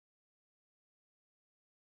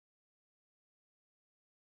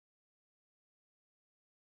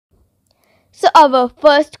So our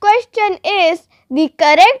first question is the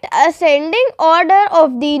correct ascending order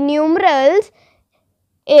of the numerals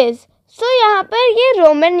is. So यहाँ पर ये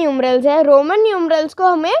Roman numerals है, Roman numerals को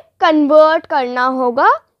हमें कन्वर्ट करना होगा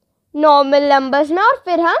नॉर्मल नंबर्स में और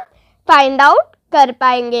फिर हम फाइंड आउट कर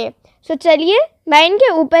पाएंगे. सो चलिए मैं इनके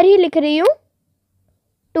ऊपर ही लिख रही हूँ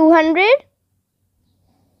 200,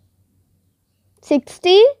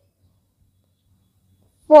 60,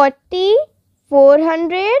 40,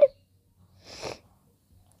 400,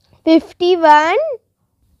 51,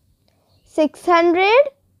 600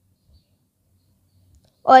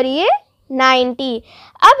 और ये 90.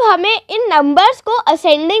 अब हमें इन नंबर्स को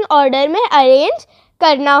असेंडिंग ऑर्डर में अरेंज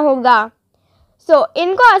करना होगा. सो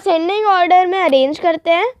इनको असेंडिंग ऑर्डर में अरेंज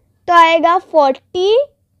करते हैं तो आएगा 40.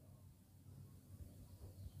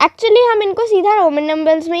 एक्चुअली हम इनको सीधा रोमन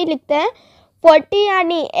नंबर्स में ही लिखते हैं. 40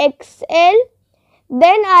 यानी XL,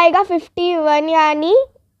 देन आएगा 51 यानी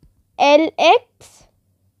LI,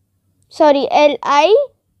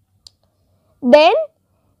 then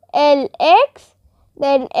LX,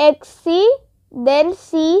 then XC, then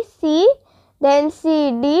CC, then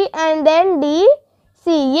CD and then DC.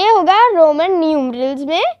 ये होगा रोमन न्यूमरल्स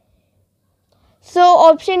में. सो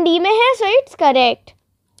ऑप्शन डी में है, so it's correct.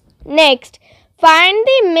 Next, find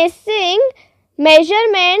the missing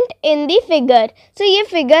measurement in the figure. सो ये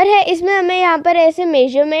फिगर है, इसमें हमें यहाँ पर ऐसे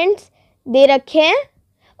मेजरमेंट्स दे रखे हैं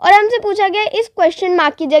और हमसे पूछा गया इस क्वेश्चन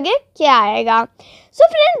मार्क की जगह क्या आएगा. सो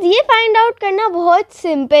फ्रेंड्स, ये फाइंड आउट करना बहुत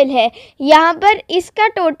सिंपल है. यहाँ पर इसका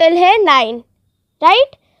टोटल है 9,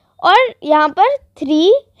 राइट, और यहाँ पर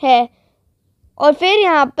 3 है और फिर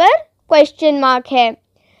यहाँ पर क्वेश्चन मार्क है.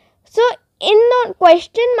 सो इन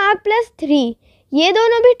क्वेश्चन मार्क प्लस 3 ये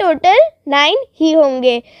दोनों भी टोटल 9 ही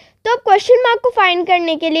होंगे. तो अब क्वेश्चन मार्क को फाइंड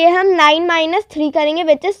करने के लिए हम 9 माइनस 3 करेंगे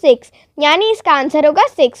विच इज 6, यानी इसका आंसर होगा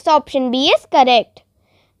 6. तो option B is correct.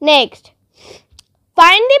 Next,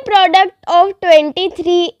 find the product of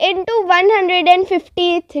 23 into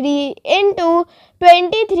 153 into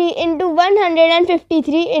 23 into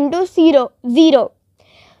 153 into 0.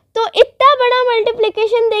 तो इतना बड़ा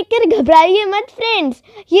मल्टीप्लिकेशन देखकर घबराइए मत फ्रेंड्स,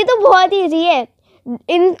 ये तो बहुत ईजी है.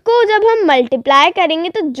 इनको जब हम मल्टीप्लाई करेंगे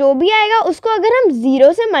तो जो भी आएगा उसको अगर हम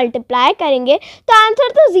 0 से मल्टीप्लाई करेंगे तो आंसर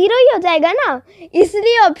तो 0 ही हो जाएगा ना.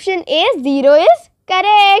 इसलिए ऑप्शन ए 0 इज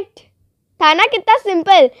करेक्ट. था ना कितना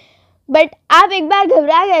सिंपल. बट आप एक बार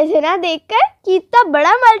घबरा गए थे ना देखकर कि इतना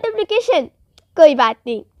बड़ा मल्टीप्लिकेशन. कोई बात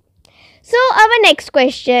नहीं. सो our next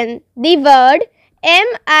question, the word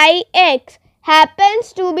MIX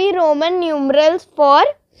happens to be Roman numerals for.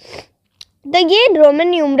 तो ये रोमन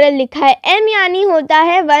न्यूमरल लिखा है. M यानी होता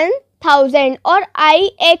है 1000 और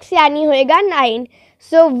IX यानी होएगा 9.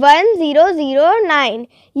 सो 1009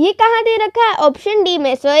 ये कहाँ दे रखा है? ऑप्शन डी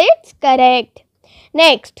में. So it's correct.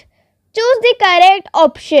 Next, choose the correct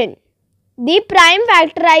option. The prime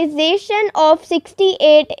factorization of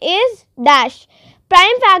 68 is dash.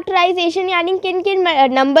 Prime factorisation यानी किन किन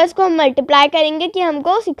नंबर्स को हम मल्टीप्लाई करेंगे कि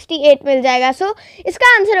हमको 68 मिल जाएगा. सो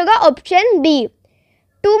इसका आंसर होगा option B.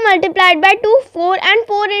 2 multiplied by 2 4 and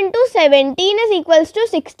 4 into 17 is equals to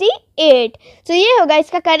 68. सो ये होगा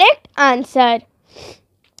इसका correct answer.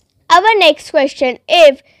 Our next question,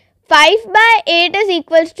 if 5 by 8 is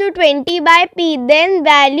equals to 20 by P, then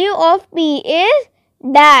value of P is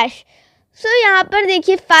dash. सो यहाँ पर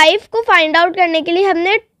देखिए 5 को फाइंड आउट करने के लिए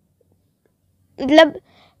हमने मतलब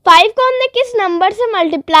 5 को हमने किस नंबर से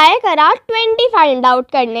मल्टीप्लाई करा 20 फाइंड आउट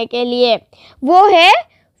करने के लिए, वो है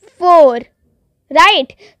 4,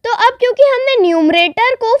 राइट. तो अब क्योंकि हमने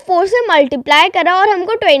न्यूमरेटर को 4 से मल्टीप्लाई करा और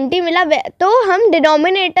हमको 20 मिला, तो हम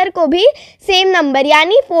डिनोमिनेटर को भी सेम नंबर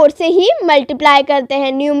यानी 4 से ही मल्टीप्लाई करते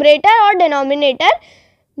हैं. न्यूमरेटर और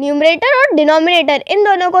डिनोमिनेटर इन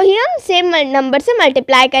दोनों को ही हम सेम नंबर से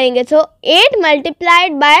मल्टीप्लाई करेंगे. सो 8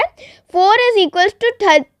 multiplied by 4 is equals to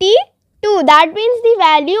 32. That means the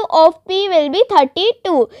value of P will be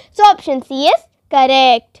 32. So option C is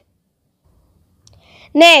correct.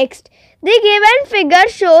 Next, the given figure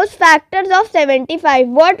shows factors of 75.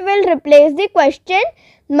 What will replace the question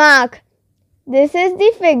mark? This is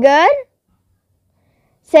the figure.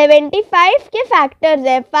 75 के factors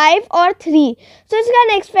है 5 और 3. सो इसका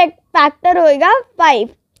next factor होएगा 5.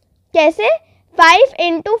 कैसे? 5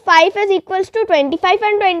 into 5 is equals to 25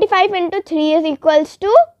 and 25 into 3 is equals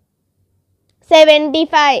to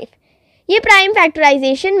 75. ये prime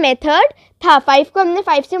factorisation method था. 5 को हमने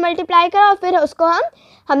 5 से मल्टीप्लाई करा और फिर उसको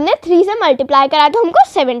हमने 3 से मल्टीप्लाई करा तो हमको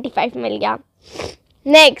 75 मिल गया.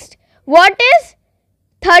 Next, what is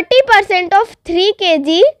 30% of 3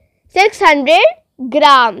 kg 600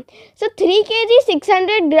 gram? So 3 kg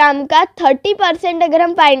 600 ग्राम का 30% अगर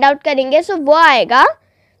हम फाइंड आउट करेंगे सो वो आएगा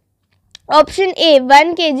Option A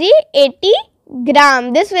 1 kg 80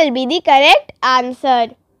 gram. This will be the correct answer.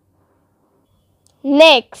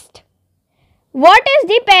 Next, what is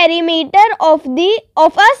the perimeter of a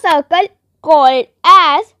circle called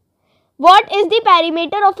as? What is the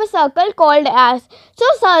perimeter of a circle called as? So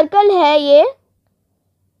circle है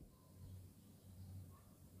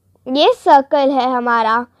ये circle है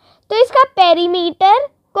हमारा, तो इसका perimeter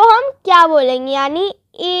को हम क्या बोलेंगे, यानी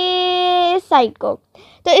ए साइड को,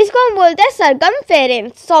 तो इसको हम बोलते हैं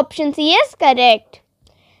circumference. Option C is correct.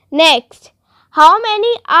 Next, how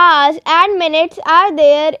many hours and minutes are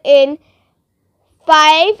there in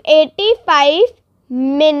 585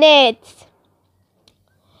 minutes?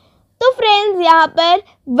 तो फ्रेंड्स यहाँ पर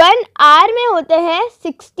 1 आवर में होते हैं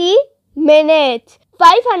 60 मिनट्स,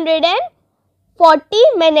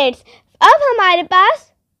 540 मिनट्स. अब हमारे पास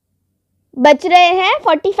बच रहे हैं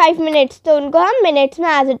 45 मिनट्स, तो उनको हम मिनट्स में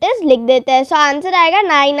एज इट इज लिख देते हैं. सो आंसर आएगा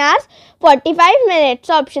 9 hours 45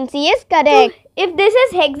 minutes. Option C is correct. If this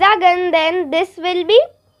is hexagon then this will be,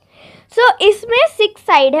 सो इसमें 6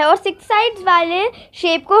 साइड है और 6 साइड्स वाले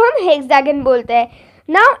शेप को हम हेक्सागन बोलते हैं.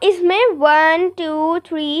 नाउ इसमें 1 2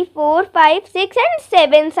 3 4 5 6 एंड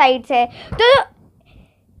 7 साइड्स है. तो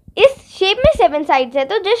इस शेप में 7 साइड्स है,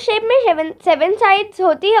 तो जिस शेप में 7 साइड्स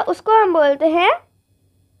होती है उसको हम बोलते हैं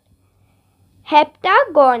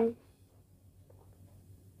heptagon.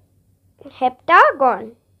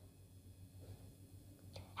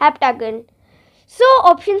 Heptagon. So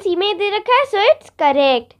option C में दे रखा है, so it's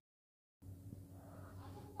correct.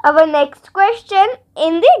 Our next question,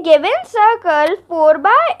 in the given circle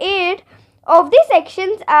 4/8 of the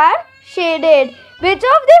sections are shaded. Which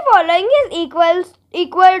of the following is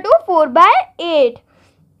equal to 4/8?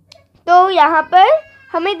 तो यहाँ पर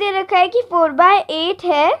हमें दे रखा है कि 4/8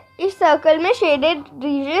 है इस सर्कल में shaded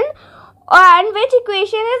region, and which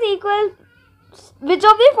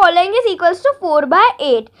of the following is equals to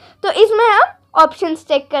 4/8? तो इसमें हम ऑप्शंस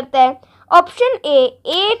चेक करते हैं. ऑप्शन ए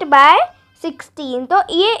 8/16, तो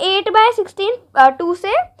ये 8/16 2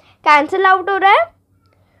 से कैंसिल आउट हो रहा है.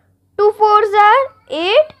 2 4s are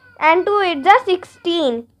 8 and 2 8s are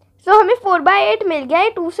 16. सो हमें 4/8 मिल गया, ये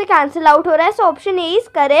 2 से कैंसिल आउट हो रहा है. So option A is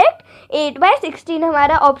correct. 8/16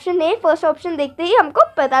 हमारा ऑप्शन ए, फर्स्ट ऑप्शन देखते ही हमको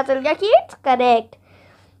पता चल गया कि it's correct.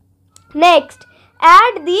 Next,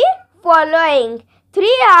 add the following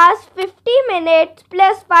 3 hours 50 minutes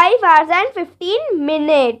plus 5 hours and 15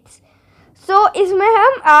 minutes. सो इसमें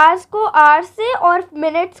हम आवर्स को आवर्स से और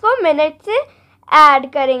मिनट्स को मिनट से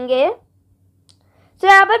ऐड करेंगे. सो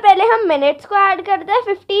यहाँ पर पहले हम मिनट्स को ऐड करते हैं.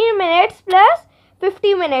 15 minutes plus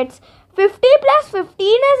 50 minutes. 50 plus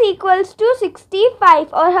 15 is equals to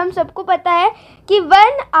 65, और हम सबको पता है कि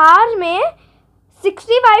 1 hour में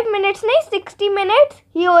 65 minutes नहीं 60 minutes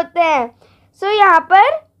ही होते हैं. सो यहाँ पर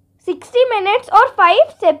 60 minutes और 5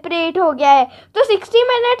 सेपरेट हो गया है, तो 60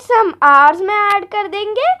 minutes हम आवर्स में ऐड कर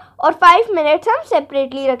देंगे और 5 minutes हम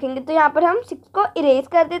सेपरेटली रखेंगे. तो यहाँ पर हम 6 को इरेज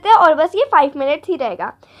कर देते हैं और बस ये 5 minutes ही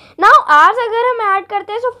रहेगा. नाउ आवर्स अगर हम ऐड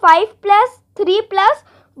करते हैं, सो 5 प्लस 3 प्लस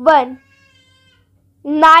 1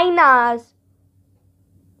 9 hours.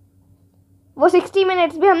 वो 60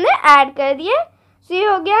 minutes भी हमने ऐड कर दिए. सो ये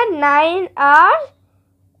हो गया 9 hours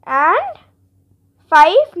and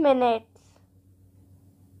 5 minutes.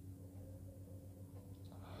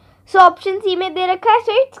 So option C में दे रखा है,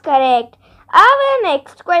 सो इट्स करेक्ट. अब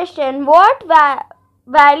next question, what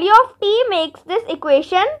value of T makes this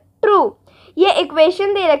equation true? ये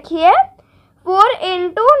इक्वेशन दे रखी है 4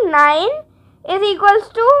 into 9 is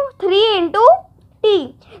equals to 3 into t.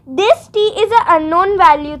 This t is a unknown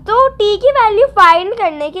value. तो t की value find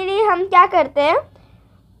करने के लिए हम क्या करते हैं,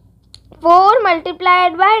 4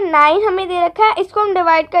 multiplied by 9 हमें दे रखा है, इसको हम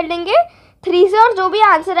डिवाइड कर लेंगे 3 से, और जो भी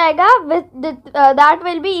आंसर आएगा that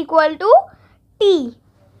will be equal to t.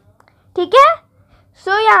 ठीक है.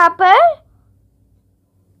 सो यहाँ पर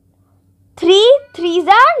 3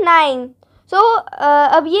 are 9. सो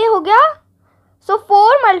अब ये हो गया. सो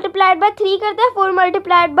 4 multiplied by 3 करते हैं, 4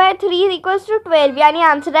 multiplied by 3 is equals to 12, यानी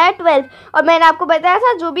आंसर है 12. और मैंने आपको बताया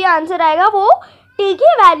था जो भी आंसर आएगा वो t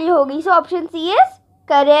की वैल्यू होगी. So option C is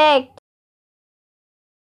correct.